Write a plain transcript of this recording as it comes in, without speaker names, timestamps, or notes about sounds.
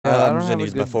usually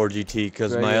use my 4GT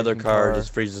because my other car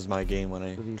just freezes my game when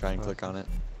I try and click on it.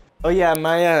 Oh yeah,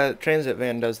 my transit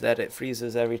van does that. It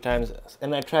freezes every time,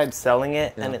 and I tried selling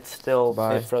it, and it still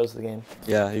it froze the game.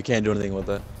 Yeah, you can't do anything with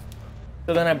it.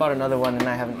 So then I bought another one, and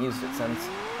I haven't used it since.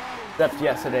 Except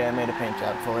yesterday, I made a paint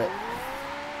job for it.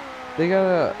 They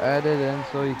gotta add it in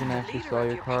so you can actually sell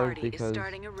your cars because.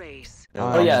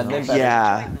 Oh yeah, they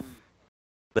better.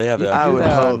 They have that. I would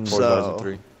hope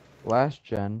so. Last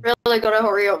gen. Really gotta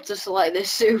hurry up to select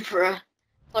this Supra.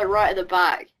 Like right at the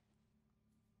back.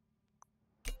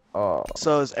 Oh.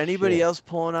 So is anybody else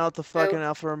pulling out the fucking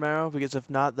Alfa Romero? Because if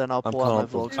not, then I'll pull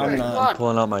out my Volkswagen. I'm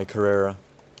pulling out my Carrera.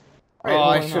 Oh,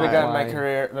 I should have gotten my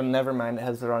Carrera. Never mind, it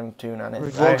has the wrong tune on it.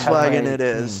 Volkswagen it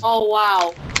is. Oh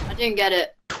wow, I didn't get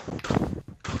it.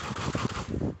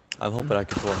 I'm hoping I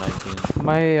can pull a 19.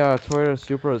 My Toyota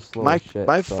Supra is slow as shit.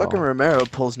 My fucking Romero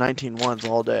pulls 19.1s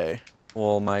all day.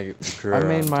 Well, my Carrera. I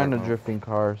made mine a drifting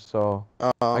car, so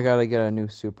I gotta get a new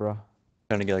Supra.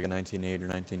 Trying to get like a 19.8 or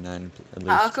 19.9 at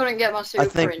least. I couldn't get my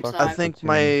Supra in time. I think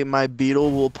my Beetle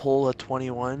will pull a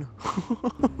 21.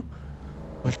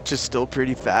 Which is still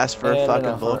pretty fast for a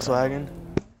fucking Volkswagen.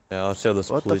 Yeah, let's see how this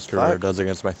police Carrera does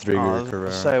against my 3-year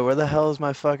Carrera. Say, where the hell is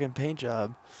my fucking paint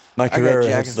job? My Carrera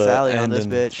Jack and Sally on this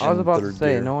bitch. I was about to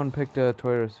say, no one picked a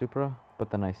Toyota Supra, but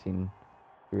then I seen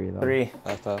 3 though. 3.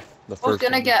 The first I was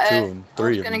gonna get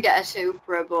a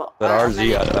Supra, but that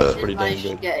RZ, that's pretty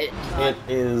dang good. It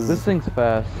is. This thing's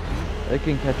fast. It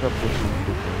can catch up with some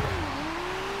Supras.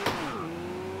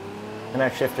 And I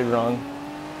shifted wrong.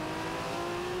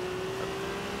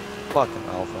 Fucking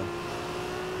Alpha.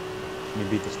 Let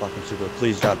me beat this fucking Supra.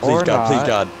 Please, God, please, God, please,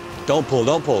 God. Don't pull,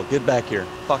 don't pull. Get back here.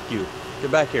 Fuck you. Get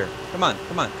back here. Come on,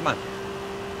 come on, come on.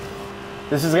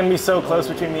 This is gonna be so close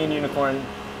between me and Unicorn.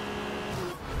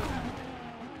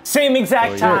 Same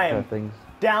exact time.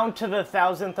 Down to the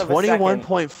 1,000th of a second.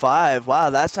 21.5. Wow,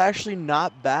 that's actually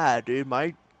not bad, dude.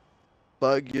 My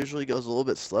bug usually goes a little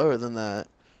bit slower than that.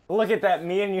 Look at that.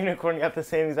 Me and Unicorn got the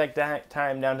same exact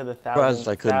time down to the 1,000th.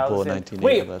 I couldn't pull a 19.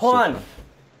 Wait, hold on.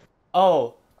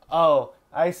 Oh,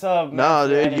 I saw. No,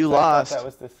 dude, you lost. That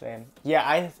was the same.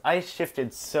 Yeah, I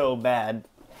shifted so bad.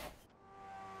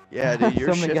 Yeah, dude,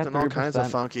 you're shifting all kinds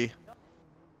of funky.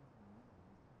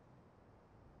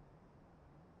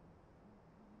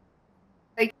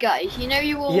 Hey guys, you know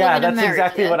you all Yeah, live in that's America.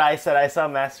 exactly what I said. I saw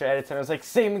Master Edit and I was like,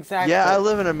 same exact Yeah, thing. I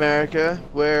live in America,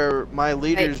 where my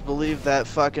leaders believe that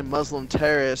fucking Muslim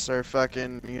terrorists are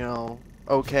fucking, you know,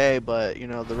 okay, but, you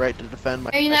know, the right to defend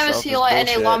myself You never see like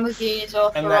any Lamborghinis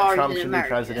or and that Ferraris Trump in should America. be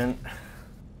president.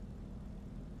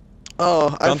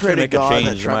 Oh, I pray to God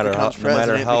that no Trump becomes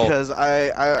president because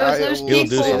I will say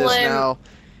this now.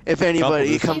 If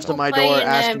anybody comes to my door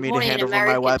asking me to hand over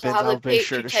my weapons, I'll make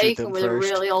sure to shoot them with first.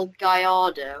 a really old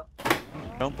Gallardo.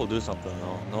 Trump will do something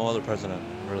though. No other president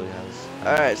really has.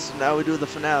 Alright, so now we do the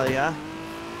finale, yeah?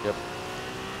 Yep.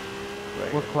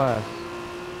 Right. What class?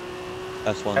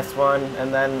 S1. S1,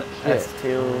 and then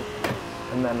S2,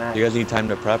 and then X. You guys need time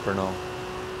to prep or no?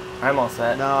 I'm all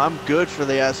set. No, I'm good for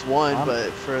the S1, but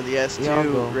for the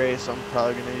S2 race, I'm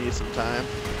probably going to need some time.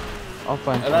 I'll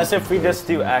find Unless if we just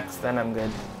do X, then I'm good.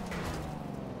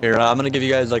 Here, I'm going to give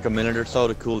you guys like a minute or so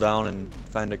to cool down and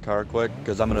find a car quick,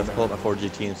 because I'm going to pull up my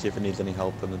 4GT and see if it needs any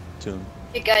help in the tune.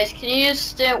 Hey guys, can you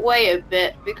just wait a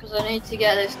bit, because I need to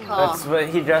get this car. That's what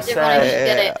he just I said. didn't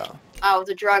get it out of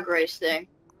the drag race thing.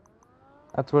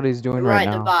 That's what he's doing right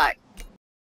now. Right at the back.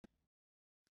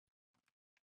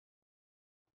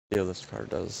 See how this car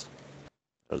does.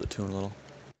 Or the tune a little.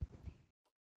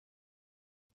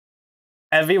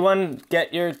 Everyone,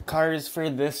 get your cars for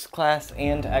this class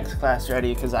and X class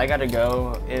ready, because I gotta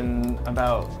go in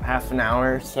about half an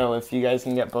hour, so if you guys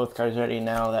can get both cars ready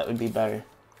now, that would be better.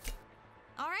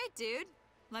 Alright, dude.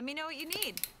 Let me know what you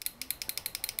need.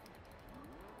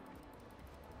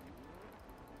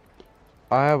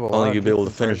 I have a lot Only you'll be able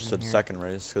to finish the second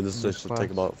race, because this will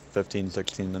take about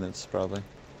 15-16 minutes, probably.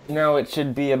 No, it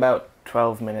should be about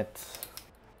 12 minutes.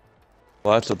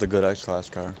 Well, that's with the good X-Class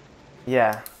car.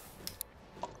 Yeah.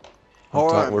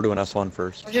 We're doing S1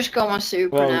 first. I've just got my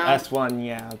Supra well, now. S1,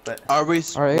 yeah, but... Are we...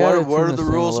 what are the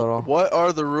rules? What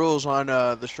are the rules on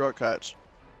the shortcuts?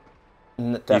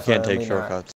 You can't take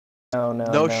shortcuts.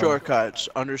 No shortcuts.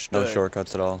 Understood. No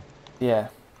shortcuts at all. Yeah.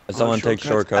 If someone takes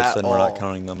shortcuts, then we're not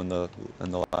counting them in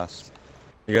the last.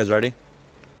 You guys ready?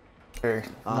 Sure.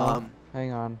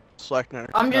 Hang on.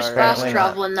 I'm just fast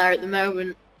traveling there at the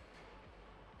moment.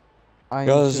 You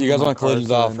guys want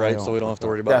collisions off, right? So we don't have to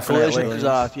worry about collisions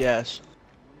off. Yes.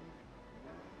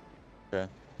 Okay.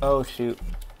 Oh shoot.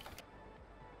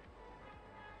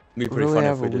 It'd be pretty really funny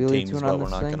have if we a did wheelie teams, tune but on we're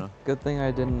this not thing? gonna. Good thing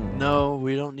I didn't. No,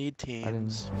 we don't need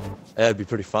teams. Yeah, it'd be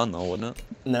pretty fun though, wouldn't it?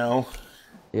 No.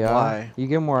 Yeah. Why? You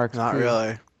get more XP. Not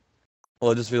really.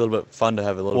 Well, it'd just be a little bit fun to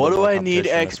have a little What bit do more I need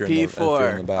competition if you're in the, XP if you're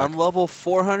in for? the back. I'm level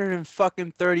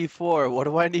 434. What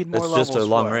do I need more It's levels just a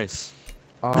long for? race.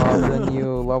 Then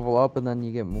you level up and then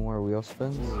you get more wheel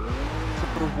spins.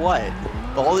 For what?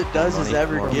 All it does is Money,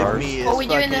 ever more give cars. me is What we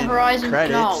do in the fucking Horizon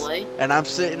credits, finale? and I'm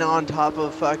sitting on top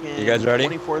of fucking You guys ready?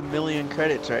 24 million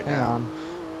credits right Hang now.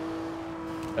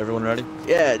 on. Everyone ready?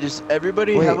 Yeah, just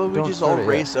everybody, Wait, how about we don't just all start it yet.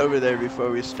 race over there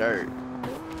before we start?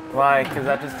 Why? Because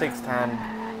that just takes time.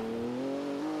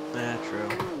 Yeah, true.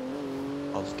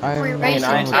 I'll just keep I'm We're I mean, racing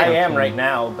I too. am right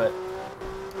now, but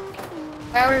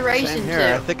Where are we Same racing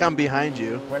here. I to? think I'm behind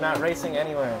you. we're not racing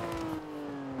anywhere.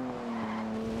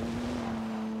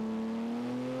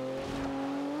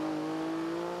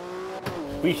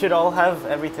 We should all have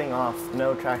everything off.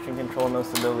 No traction control, no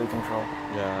stability control.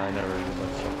 Yeah, I never did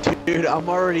that shit. Dude, I'm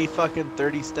already fucking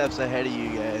 30 steps ahead of you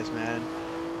guys, man.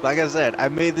 Like I said, I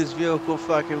made this vehicle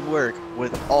fucking work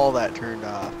with all that turned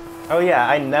off. Oh yeah,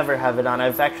 I never have it on.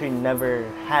 I've actually never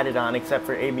had it on except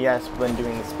for ABS when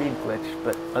doing the speed glitch.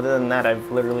 But other than that,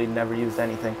 I've literally never used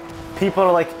anything. People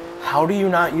are like, how do you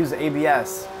not use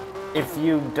ABS? If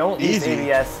you don't use Easy.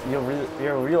 ABS, you'll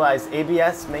realize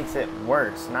ABS makes it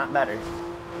worse, not better.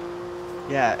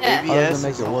 Yeah, Yeah. How does ABS it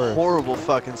make is it a worse? horrible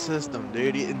fucking system,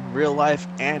 dude, in real life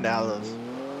and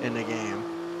in the game.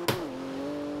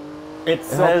 It It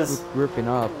says, helps with gripping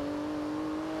up.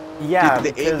 yeah, Dude,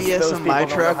 the because ABS those on my people don't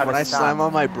know truck, how when to I stop. slam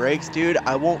on my brakes, dude,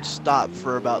 I won't stop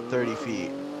for about 30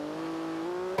 feet.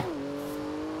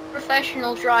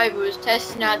 Professional driver was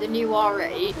testing out the new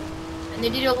R8, and they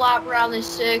did a lap around the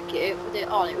circuit with it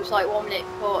on. It was like 1 minute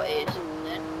 40 or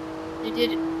something. They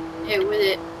did it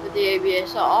with the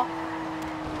ABS off,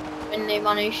 and they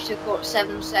managed to cut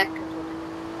 7 seconds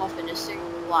off in a single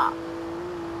lap.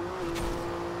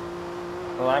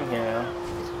 Well, I'm here now.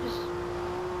 It's just,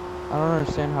 I don't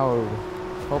understand how it would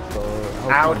help though. It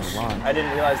helps Ouch! on the line. I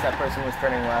didn't realize that person was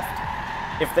turning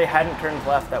left. If they hadn't turned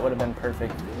left, that would have been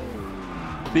perfect.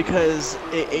 Because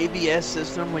the ABS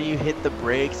system, when you hit the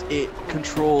brakes, it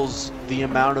controls the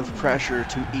amount of pressure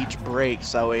to each brake,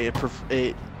 so it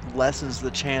lessens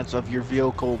the chance of your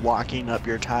vehicle locking up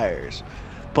your tires.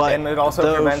 But And it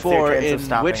also prevents your chance of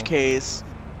stopping. which case,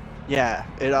 yeah,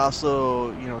 it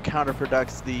also, you know,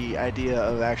 counterproducts the idea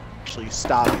of actually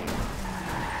stopping.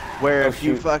 Where Oh, if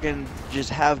you shoot. fucking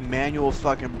just have manual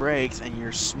fucking brakes and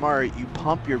you're smart, you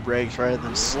pump your brakes rather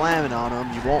than slamming on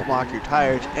them, you won't lock your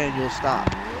tires and you'll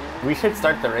stop. We should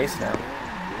start the race now.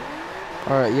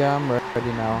 Alright, yeah, I'm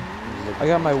ready now. I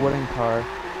got my winning car.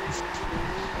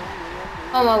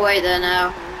 on my way there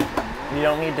now. You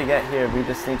don't need to get here, we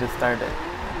just need to start it.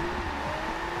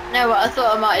 No, but I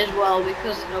thought I might as well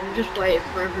because I'm just waiting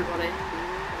for everybody.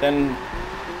 Then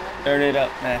start it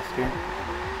up, Master.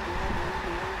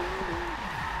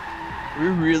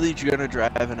 We're really gonna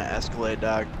drive in an Escalade,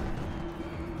 dog.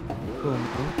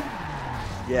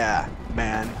 Yeah,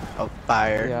 man, a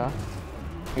fire. Yeah.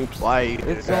 Oops. Why? Are you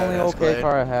It's the gonna only drive an okay Escalade?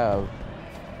 car I have.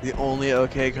 The only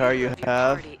okay car you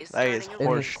have? That is In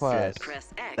horse this class. shit.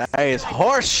 That is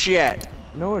horse shit.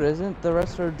 No, it isn't. The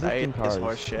rest are That drifting is cars.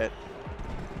 horse shit.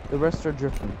 The rest are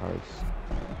drifting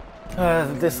cars.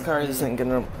 This car isn't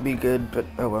gonna be good, but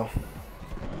oh well.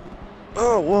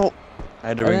 Oh well. I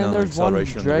had to And bring then down the there's one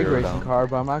acceleration and the drag gear racing down. car,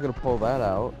 but I'm not gonna pull that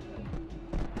out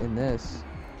in this.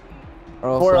 Or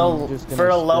else For I'm just gonna for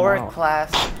a spin lower out.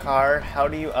 class car, how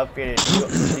do you upgrade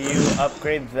it? Do you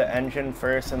upgrade the engine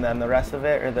first and then the rest of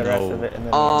it, or the rest of it and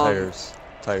then? Tires.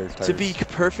 Tires. To be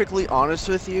perfectly honest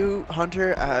with you,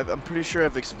 Hunter, I'm pretty sure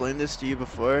I've explained this to you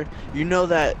before. You know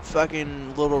that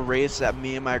fucking little race that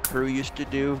me and my crew used to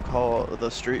do called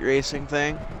the street racing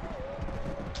thing?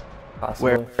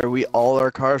 Possibly. Where we all our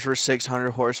cars were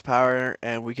 600 horsepower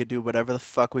and we could do whatever the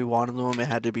fuck we wanted to them. It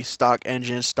had to be stock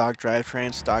engine, stock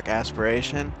drivetrain, stock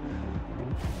aspiration.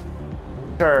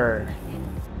 Sure.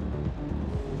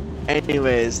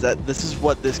 Anyways, this is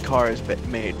what this car is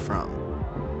made from.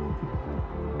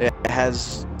 It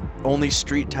has only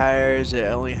street tires. It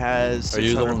only has Are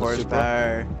you the 600 one with the Supra?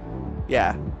 horsepower.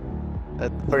 Yeah.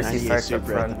 That's course he 98 starts up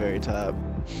Supra at the front. very top.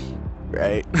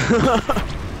 Right.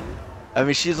 I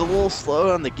mean, she's a little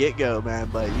slow on the get-go, man,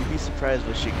 but you'd be surprised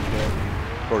what she can do.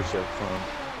 Of course, yeah, fun.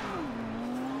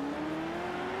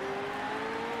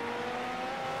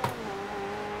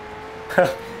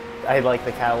 I like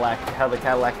the Cadillac. How the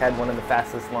Cadillac had one of the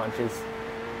fastest launches.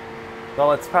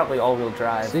 Well, it's probably all-wheel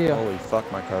drive. See ya. Holy fuck,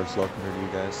 my car's slow compared to you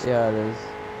guys. Yeah, it is.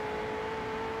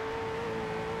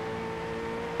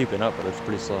 Keeping up, but it's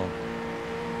pretty slow.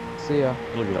 See ya.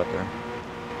 We'll get up there.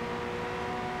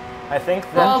 I think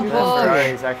that Oh, the boy. Ferrari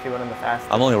is actually one of the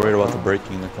fastest. I'm only worried about the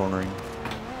braking and the cornering.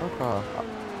 Fuck off.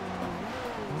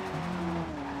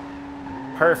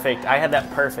 Perfect. I had that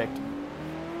perfect.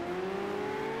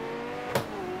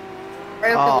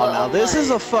 Oh, now this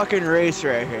is a fucking race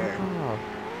right here. Oh,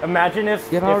 Imagine if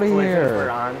Get outta collisions here.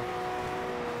 were on.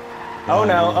 Oh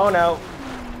no! Oh no!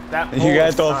 That You pole guys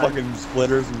is don't on. fucking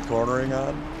splitters and cornering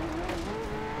on?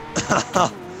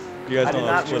 You guys I did don't have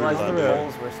not splitters realize on, the do you?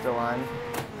 poles were still on.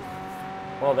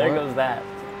 Well, there What? goes that.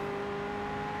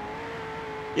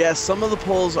 Yeah, some of the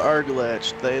poles are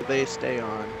glitched. They stay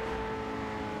on.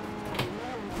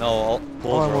 No, all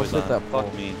poles I are always almost hit on. that Fuck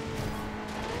pole. me.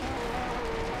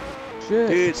 shit.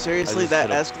 Dude, seriously, just that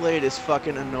hit a- Escalade is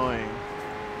fucking annoying.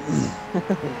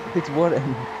 It's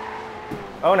wooden.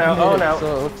 Oh no! You Oh hit it, no!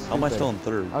 So it looks How am I stupid. still in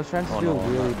third? I was trying to Oh, do no, a I'm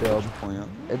wheelie not. build. Just pulling up.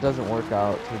 It doesn't work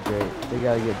out too great. They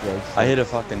gotta get drag. I hit a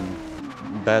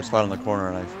fucking bad spot in the corner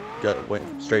and I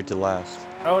went straight to last.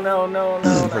 Oh no! No!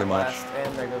 No! Pretty not much. last.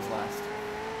 And there goes last.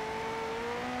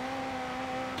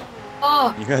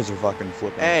 Oh, You guys are fucking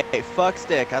flipping. Hey, fuck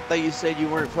stick. I thought you said you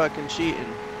weren't fucking cheating.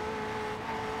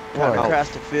 Kind What? of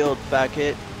crashed the field, back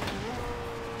hit.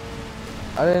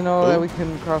 I didn't know that Who? we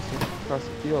couldn't cross the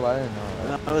field. I didn't know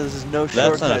that. No, this is no That's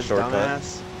not shortcut, a shortcut.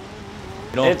 dumbass.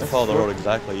 You don't have It's to follow the short- road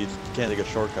exactly. You just can't take a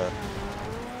shortcut.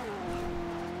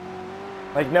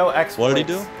 Like no exploits. What did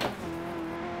he do?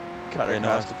 Cut Okay, no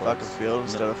across the exploits. fucking field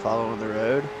instead of following the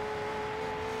road.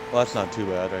 Well, that's not too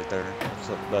bad right there.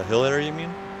 So, the hill area, you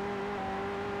mean?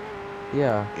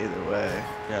 Yeah. Either way.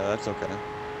 Yeah, that's okay.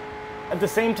 At the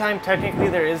same time, technically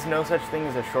there is no such thing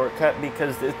as a shortcut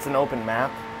because it's an open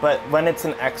map. But when it's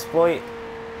an exploit,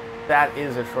 that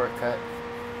is a shortcut.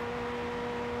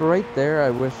 But right there, I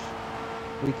wish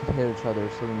we could hit each other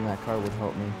so then that car would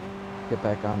help me get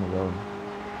back on the road.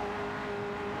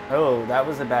 Oh, that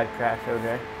was a bad crash,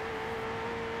 OJ.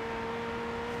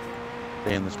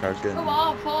 Damn, this car's getting come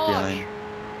on, Porsche. behind.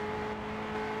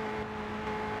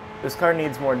 This car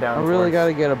needs more I downforce. really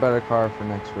gotta get a better car for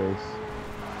next race.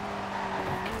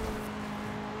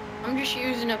 I'm just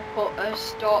using a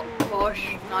stock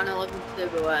Porsche 911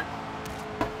 Turbo S.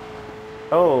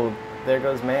 Oh, there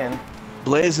goes man.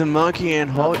 Blazing Monkey and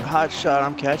Hot Shot,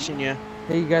 I'm catching you.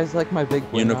 Hey, you guys like my big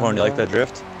wing Unicorn, on you like that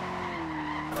drift?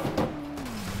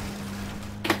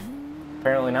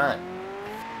 Apparently not.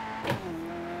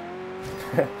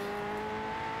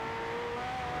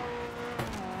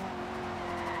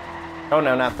 Oh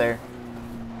no, not there.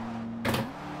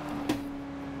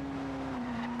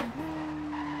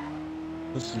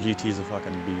 This GT's a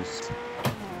fucking beast.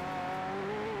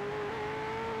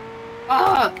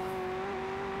 Ah!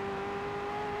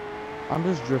 I'm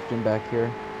just drifting back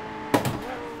here.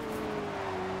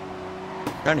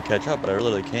 Trying to catch up, but I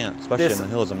really can't. Especially This- in the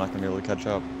hills, I'm not gonna be able to catch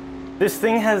up. This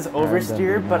thing has done oversteer,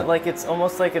 doing but that. like it's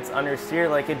almost like it's understeer.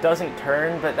 Like it doesn't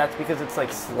turn, but that's because it's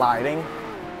like sliding.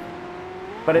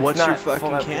 But it's What's not your full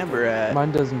fucking up- camber at?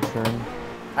 Mine doesn't turn.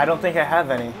 I don't think I have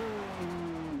any.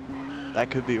 That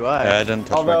could be why. Yeah, I didn't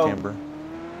touch Although- my camber.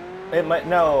 It might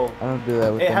no. I don't do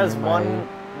that with It any has of my one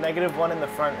 -1 in the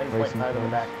front and racing 0.5 in the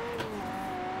cars. back.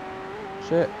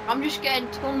 Shit. I'm just getting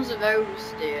tons of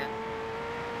oversteer.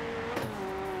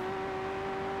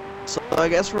 So I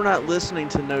guess we're not listening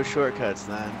to no shortcuts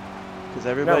then. Because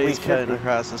everybody's should cutting be.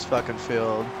 across this fucking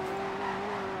field.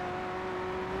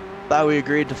 Thought we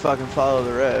agreed to fucking follow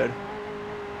the road.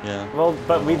 Yeah. Well,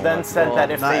 but we Oh, then my said Well,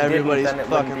 that if not they didn't, everybody's then it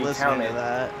wouldn't fucking be listening counted. to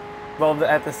that. Well,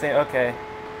 at the same, okay,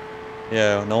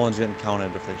 Yeah, no one's getting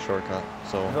counted if they shortcut.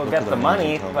 So they'll look get at the names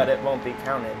money, and tell but them. it won't be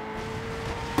counted.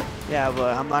 Yeah,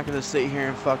 but I'm not gonna sit here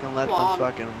and fucking let Come them on.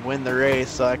 fucking win the race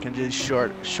so I can just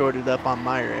short it up on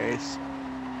my race.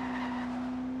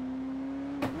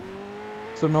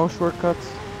 So no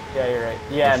shortcuts? Yeah, you're right.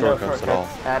 Yeah, No no shortcuts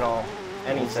shortcuts at all.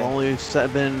 I've Anything. only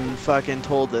been fucking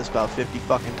told this about 50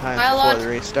 fucking times I before like the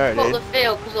race Got started. the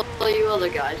field because all you other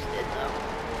guys did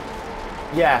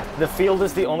though. Yeah, the field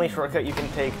is the only shortcut you can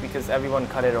take because everyone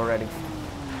cut it already.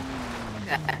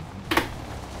 Okay.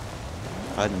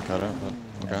 I didn't cut it,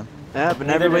 but okay. Yeah, but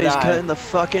Neither did everybody's I. cutting the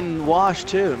fucking wash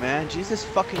too, man. Jesus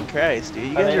fucking Christ,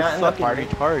 dude. You Are guys they are not in the fucking party?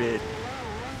 retarded.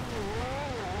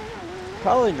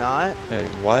 Probably not. Hey,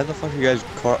 why the fuck are you guys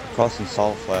crossing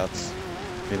salt flats?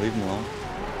 Hey, leave them alone.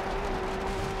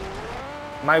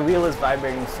 My wheel is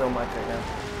vibrating so much right now.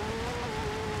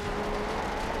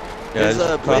 Yeah, Is just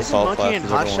cross Blazing salt Monkey flats and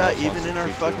 'cause everyone Hotshot else even wants in to our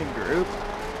cheat, too. fucking group?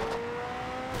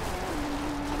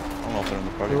 I don't know if they're in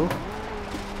the party. Who?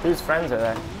 Whose friends are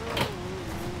they?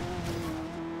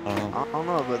 I don't know. I don't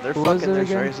know, but they're Who was fucking it this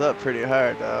again? race up pretty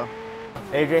hard though.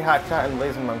 AJ Hotshot and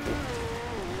Blazing Monkey.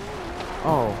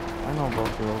 Oh, I know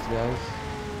both of those guys.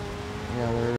 Yeah, they're